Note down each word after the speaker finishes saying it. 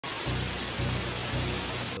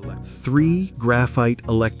3 graphite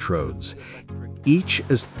electrodes, each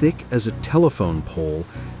as thick as a telephone pole,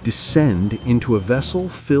 descend into a vessel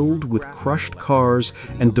filled with crushed cars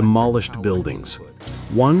and demolished buildings.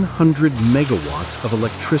 100 megawatts of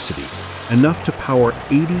electricity, enough to power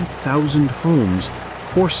 80,000 homes,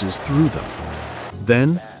 courses through them.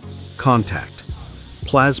 Then, contact.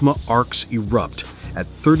 Plasma arcs erupt at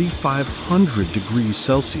 3,500 degrees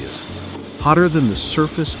Celsius, hotter than the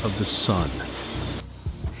surface of the sun.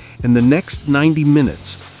 In the next 90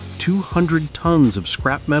 minutes, 200 tons of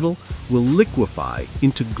scrap metal will liquefy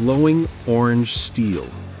into glowing orange steel.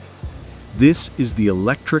 This is the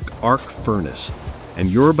electric arc furnace,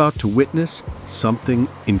 and you're about to witness something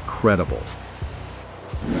incredible.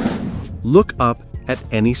 Look up at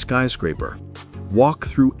any skyscraper. Walk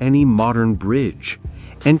through any modern bridge.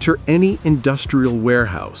 Enter any industrial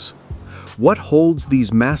warehouse. What holds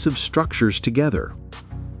these massive structures together?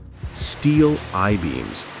 Steel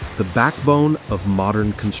I-beams, the backbone of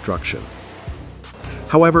modern construction.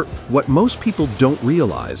 However, what most people don't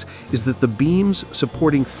realize is that the beams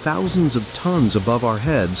supporting thousands of tons above our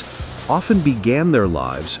heads often began their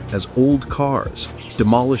lives as old cars,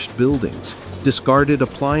 demolished buildings, discarded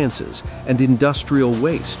appliances, and industrial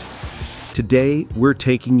waste. Today, we're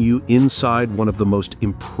taking you inside one of the most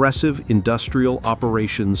impressive industrial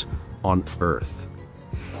operations on Earth.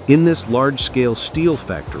 In this large-scale steel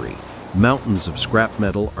factory, mountains of scrap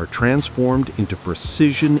metal are transformed into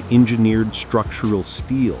precision-engineered structural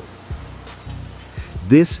steel.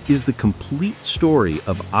 This is the complete story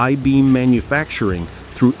of I-beam manufacturing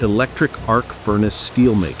through electric arc furnace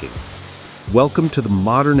steelmaking. Welcome to the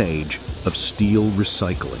modern age of steel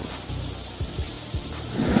recycling.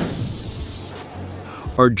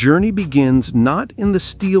 Our journey begins not in the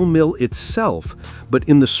steel mill itself, but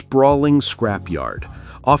in the sprawling scrapyard,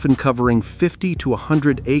 often covering 50 to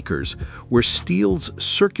 100 acres, where steel's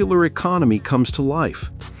circular economy comes to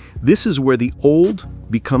life. This is where the old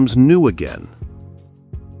becomes new again.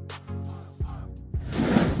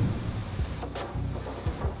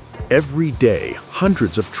 Every day,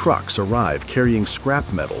 hundreds of trucks arrive carrying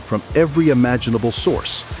scrap metal from every imaginable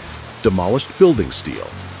source: demolished building steel,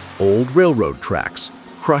 old railroad tracks,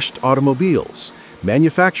 crushed automobiles,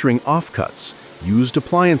 manufacturing offcuts, used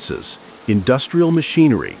appliances, industrial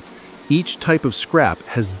machinery. Each type of scrap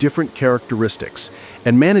has different characteristics,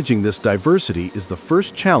 and managing this diversity is the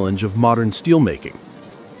first challenge of modern steelmaking.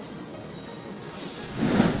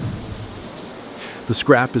 The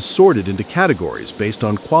scrap is sorted into categories based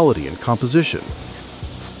on quality and composition.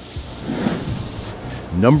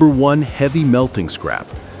 Number 1, heavy melting scrap.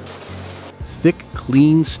 Thick,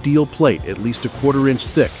 clean steel plate, at least 1/4 inch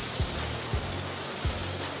thick.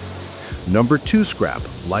 Number 2 scrap,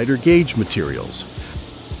 lighter gauge materials.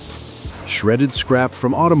 Shredded scrap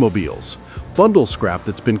from automobiles. Bundle scrap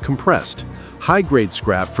that's been compressed. High-grade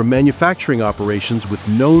scrap from manufacturing operations with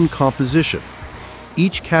known composition.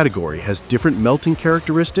 Each category has different melting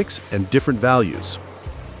characteristics and different values.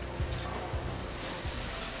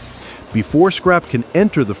 Before scrap can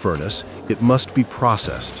enter the furnace, it must be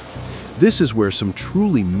processed. This is where some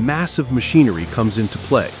truly massive machinery comes into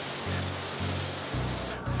play.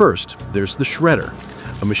 First, there's the shredder,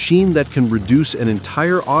 a machine that can reduce an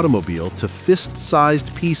entire automobile to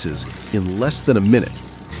fist-sized pieces in less than a minute.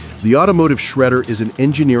 The automotive shredder is an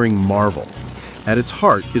engineering marvel. At its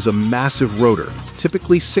heart is a massive rotor,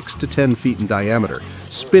 typically 6 to 10 feet in diameter,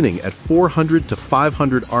 spinning at 400 to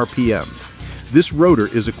 500 RPM. This rotor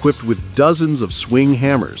is equipped with dozens of swing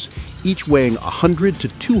hammers, each weighing 100 to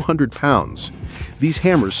 200 pounds. These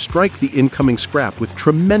hammers strike the incoming scrap with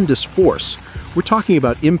tremendous force. We're talking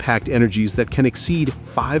about impact energies that can exceed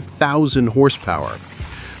 5,000 horsepower.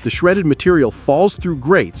 The shredded material falls through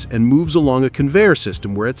grates and moves along a conveyor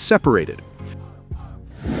system where it's separated.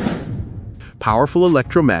 Powerful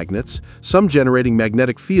electromagnets, some generating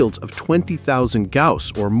magnetic fields of 20,000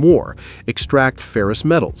 Gauss or more, extract ferrous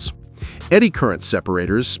metals. Eddy current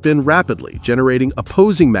separators spin rapidly, generating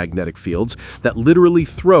opposing magnetic fields that literally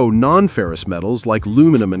throw non-ferrous metals like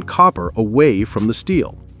aluminum and copper away from the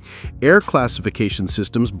steel. Air classification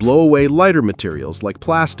systems blow away lighter materials like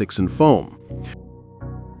plastics and foam.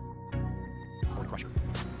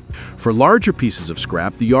 For larger pieces of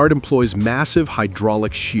scrap, the yard employs massive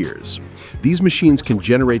hydraulic shears. These machines can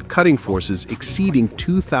generate cutting forces exceeding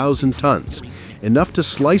 2,000 tons, enough to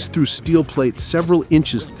slice through steel plate several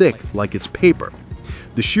inches thick like it's paper.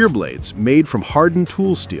 The shear blades, made from hardened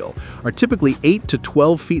tool steel, are typically 8 to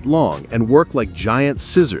 12 feet long and work like giant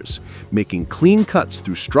scissors, making clean cuts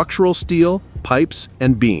through structural steel, pipes,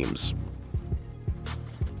 and beams.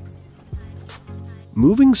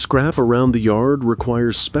 Moving scrap around the yard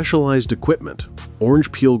requires specialized equipment. Orange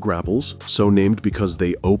peel grapples, so named because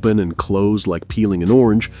they open and close like peeling an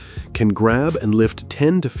orange, can grab and lift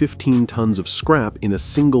 10 to 15 tons of scrap in a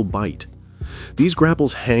single bite. These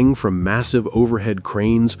grapples hang from massive overhead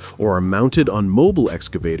cranes or are mounted on mobile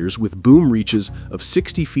excavators with boom reaches of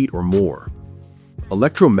 60 feet or more.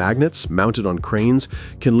 Electromagnets mounted on cranes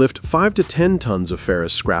can lift 5 to 10 tons of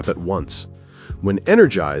ferrous scrap at once. When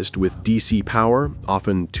energized with DC power,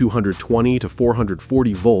 often 220 to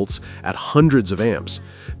 440 volts at hundreds of amps,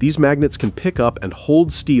 these magnets can pick up and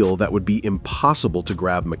hold steel that would be impossible to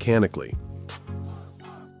grab mechanically.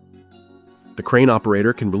 The crane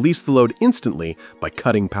operator can release the load instantly by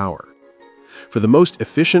cutting power. For the most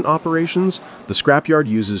efficient operations, the scrapyard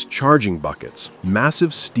uses charging buckets,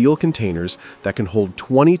 massive steel containers that can hold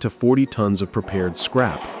 20 to 40 tons of prepared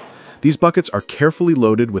scrap. These buckets are carefully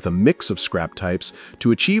loaded with a mix of scrap types to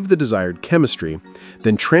achieve the desired chemistry,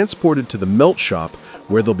 then transported to the melt shop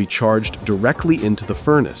where they'll be charged directly into the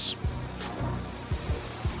furnace.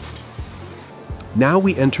 Now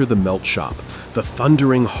we enter the melt shop, the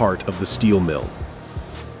thundering heart of the steel mill.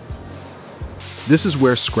 This is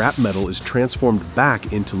where scrap metal is transformed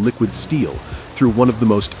back into liquid steel through one of the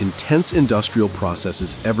most intense industrial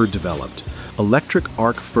processes ever developed, electric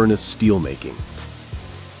arc furnace steelmaking.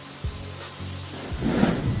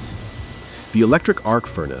 The electric arc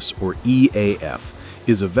furnace, or EAF,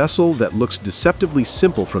 is a vessel that looks deceptively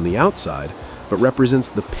simple from the outside, but represents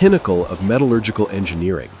the pinnacle of metallurgical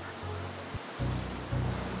engineering.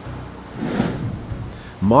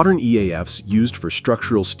 Modern EAFs used for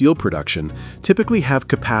structural steel production typically have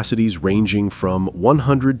capacities ranging from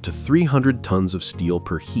 100 to 300 tons of steel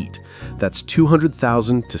per heat. That's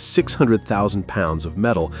 200,000 to 600,000 pounds of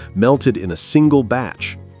metal melted in a single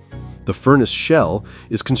batch. The furnace shell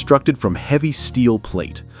is constructed from heavy steel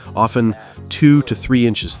plate, often 2 to 3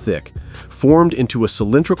 inches thick, formed into a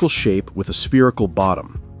cylindrical shape with a spherical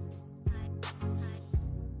bottom.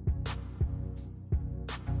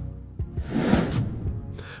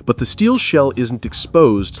 But the steel shell isn't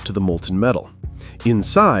exposed to the molten metal.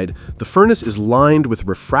 Inside, the furnace is lined with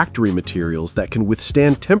refractory materials that can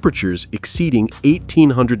withstand temperatures exceeding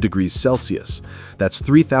 1800 degrees Celsius. That's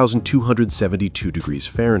 3,272 degrees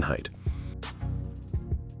Fahrenheit.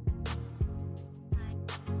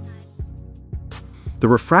 The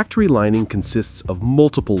refractory lining consists of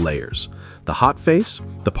multiple layers. The hot face,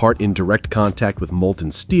 the part in direct contact with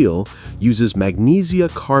molten steel, uses magnesia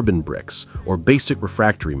carbon bricks, or basic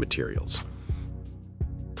refractory materials.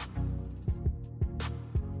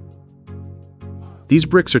 These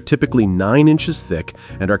bricks are typically 9 inches thick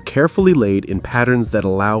and are carefully laid in patterns that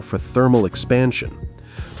allow for thermal expansion.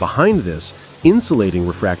 Behind this, insulating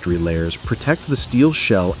refractory layers protect the steel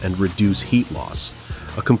shell and reduce heat loss.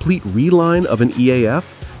 A complete reline of an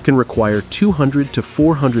EAF can require 200 to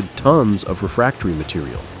 400 tons of refractory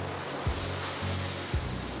material.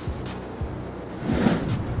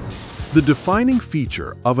 The defining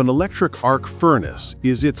feature of an electric arc furnace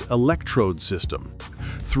is its electrode system.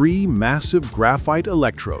 3 massive graphite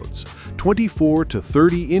electrodes, 24 to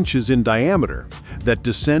 30 inches in diameter, that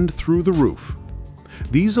descend through the roof.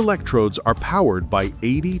 These electrodes are powered by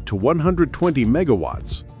 80 to 120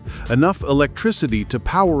 megawatts, enough electricity to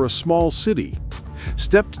power a small city,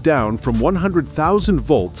 stepped down from 100,000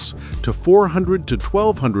 volts to 400 to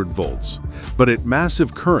 1200 volts, but at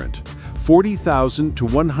massive current, 40,000 to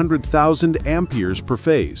 100,000 amperes per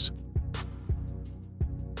phase.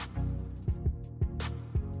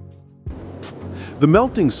 The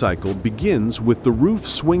melting cycle begins with the roof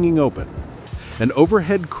swinging open. An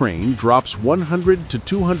overhead crane drops 100 to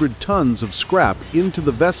 200 tons of scrap into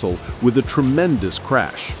the vessel with a tremendous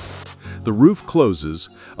crash. The roof closes,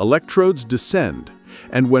 electrodes descend,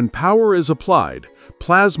 and when power is applied,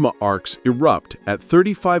 plasma arcs erupt at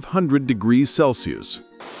 3,500 degrees Celsius.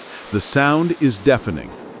 The sound is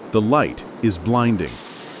deafening. The light is blinding.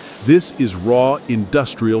 This is raw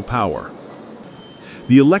industrial power.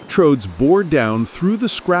 The electrodes bore down through the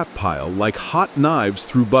scrap pile like hot knives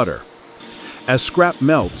through butter. As scrap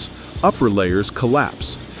melts, upper layers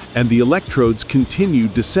collapse, and the electrodes continue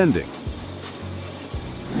descending.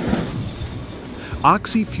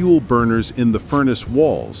 Oxy-fuel burners in the furnace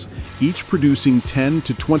walls, each producing 10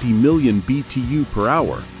 to 20 million BTU per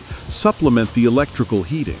hour, supplement the electrical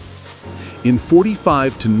heating. In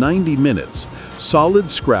 45 to 90 minutes, solid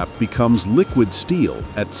scrap becomes liquid steel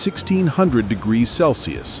at 1600 degrees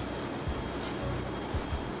Celsius.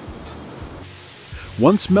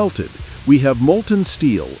 Once melted, we have molten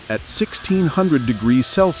steel at 1600 degrees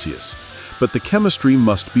Celsius, but the chemistry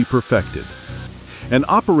must be perfected. An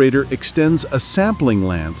operator extends a sampling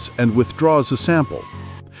lance and withdraws a sample.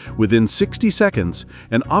 Within 60 seconds,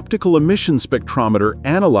 an optical emission spectrometer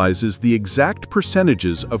analyzes the exact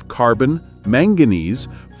percentages of carbon, manganese,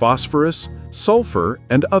 phosphorus, sulfur,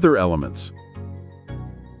 and other elements.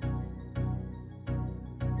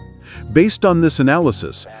 Based on this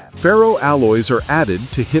analysis, ferroalloys are added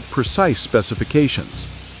to hit precise specifications.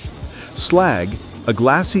 Slag, a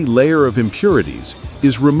glassy layer of impurities,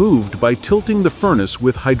 is removed by tilting the furnace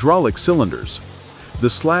with hydraulic cylinders. The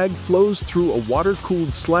slag flows through a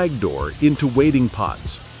water-cooled slag door into waiting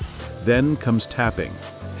pots. Then comes tapping.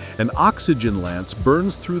 An oxygen lance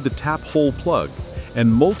burns through the tap hole plug,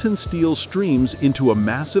 and molten steel streams into a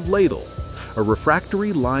massive ladle, a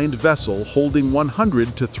refractory-lined vessel holding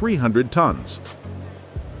 100 to 300 tons.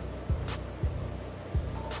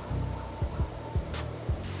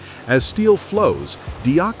 As steel flows,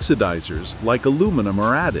 deoxidizers like aluminum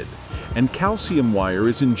are added, and calcium wire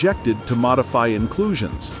is injected to modify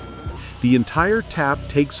inclusions. The entire tap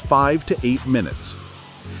takes 5 to 8 minutes.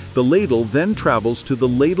 The ladle then travels to the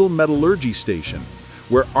ladle metallurgy station,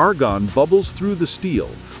 where argon bubbles through the steel,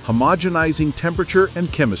 homogenizing temperature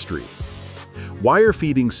and chemistry. Wire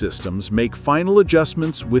feeding systems make final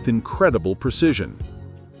adjustments with incredible precision.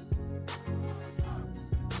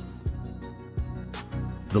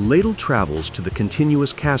 The ladle travels to the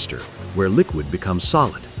continuous caster, where liquid becomes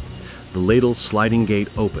solid. The ladle's sliding gate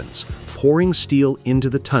opens, pouring steel into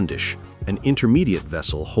the tundish, an intermediate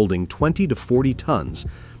vessel holding 20 to 40 tons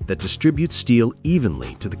that distributes steel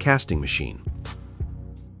evenly to the casting machine.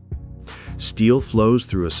 Steel flows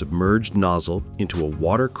through a submerged nozzle into a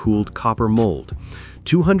water-cooled copper mold,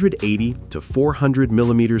 280 to 400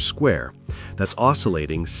 millimeters square, that's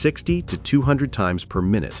oscillating 60 to 200 times per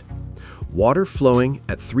minute. Water flowing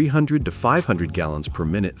at 300 to 500 gallons per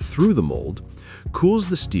minute through the mold cools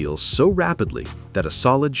the steel so rapidly that a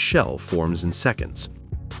solid shell forms in seconds.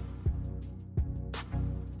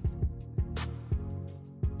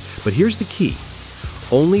 But here's the key.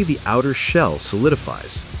 Only the outer shell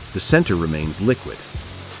solidifies. The center remains liquid.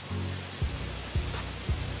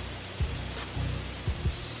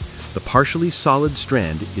 The partially solid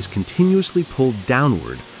strand is continuously pulled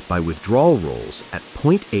downward by withdrawal rolls at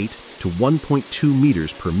 0.8 to 1.2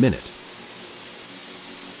 meters per minute.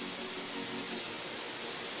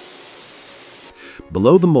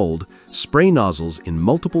 Below the mold, spray nozzles in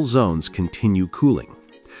multiple zones continue cooling.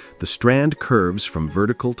 The strand curves from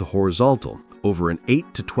vertical to horizontal over an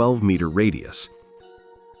 8 to 12 meter radius.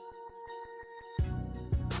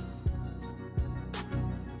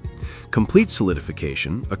 Complete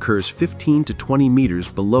solidification occurs 15 to 20 meters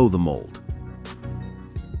below the mold.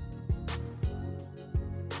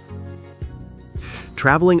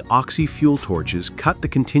 Traveling oxy-fuel torches cut the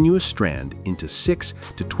continuous strand into 6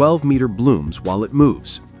 to 12 meter blooms while it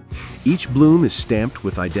moves. Each bloom is stamped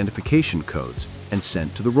with identification codes and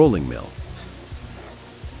sent to the rolling mill.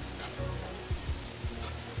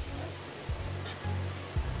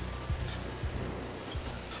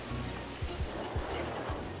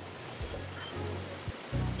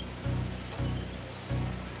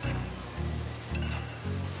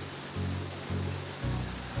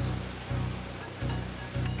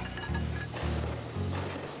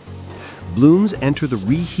 Blooms enter the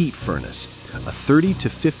reheat furnace, a 30 to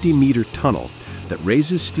 50 meter tunnel that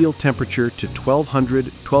raises steel temperature to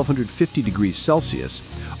 1250 degrees Celsius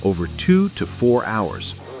over 2 to 4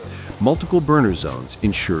 hours. Multiple burner zones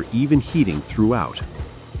ensure even heating throughout.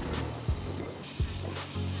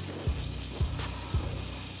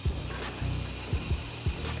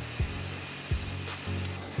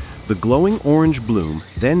 The glowing orange bloom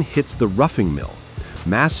then hits the roughing mill,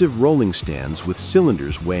 massive rolling stands with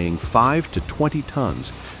cylinders weighing 5 to 20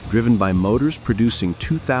 tons, driven by motors producing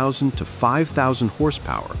 2,000 to 5,000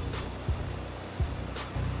 horsepower.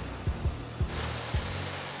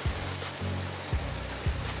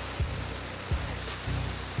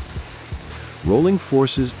 Rolling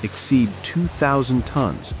forces exceed 2,000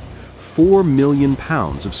 tons, 4 million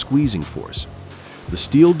pounds of squeezing force. The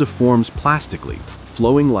steel deforms plastically,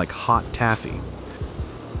 flowing like hot taffy.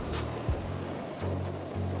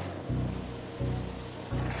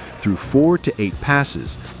 Through 4 to 8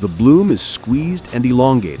 passes, the bloom is squeezed and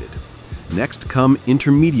elongated. Next come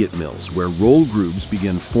intermediate mills, where roll grooves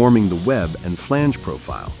begin forming the web and flange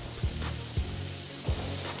profile.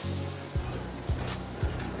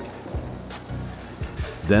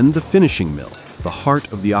 Then the finishing mill, the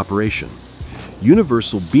heart of the operation.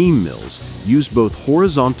 Universal beam mills use both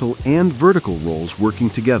horizontal and vertical rolls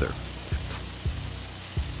working together.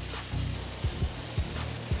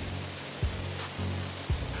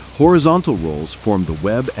 Horizontal rolls form the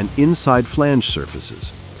web and inside flange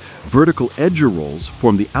surfaces. Vertical edger rolls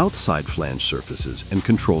form the outside flange surfaces and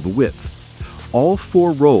control the width. All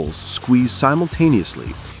 4 rolls squeeze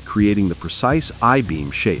simultaneously, creating the precise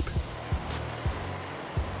I-beam shape.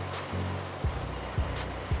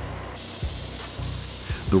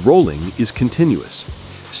 The rolling is continuous.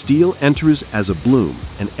 Steel enters as a bloom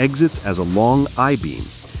and exits as a long I-beam,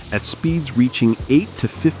 at speeds reaching 8 to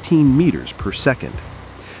 15 meters per second.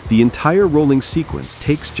 The entire rolling sequence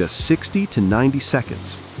takes just 60 to 90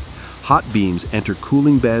 seconds. Hot beams enter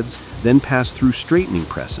cooling beds, then pass through straightening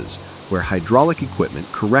presses, where hydraulic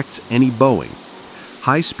equipment corrects any bowing.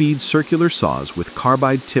 High-speed circular saws with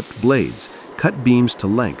carbide-tipped blades cut beams to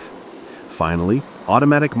length. Finally,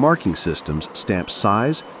 automatic marking systems stamp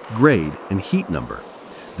size, grade, and heat number.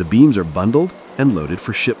 The beams are bundled and loaded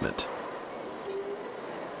for shipment.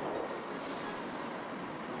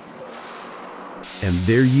 And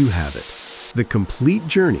there you have it, the complete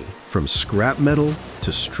journey from scrap metal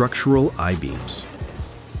to structural I-beams.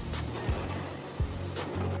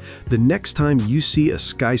 The next time you see a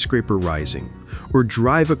skyscraper rising or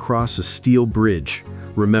drive across a steel bridge,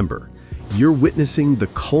 remember, you're witnessing the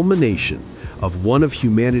culmination of one of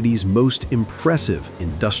humanity's most impressive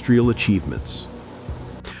industrial achievements.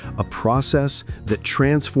 A process that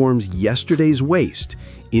transforms yesterday's waste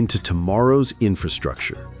into tomorrow's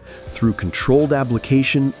infrastructure through controlled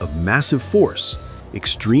application of massive force,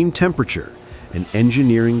 extreme temperature, and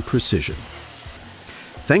engineering precision.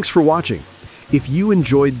 Thanks for watching. If you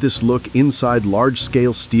enjoyed this look inside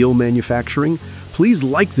large-scale steel manufacturing, please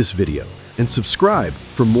like this video and subscribe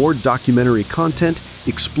for more documentary content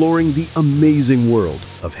exploring the amazing world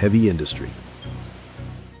of heavy industry.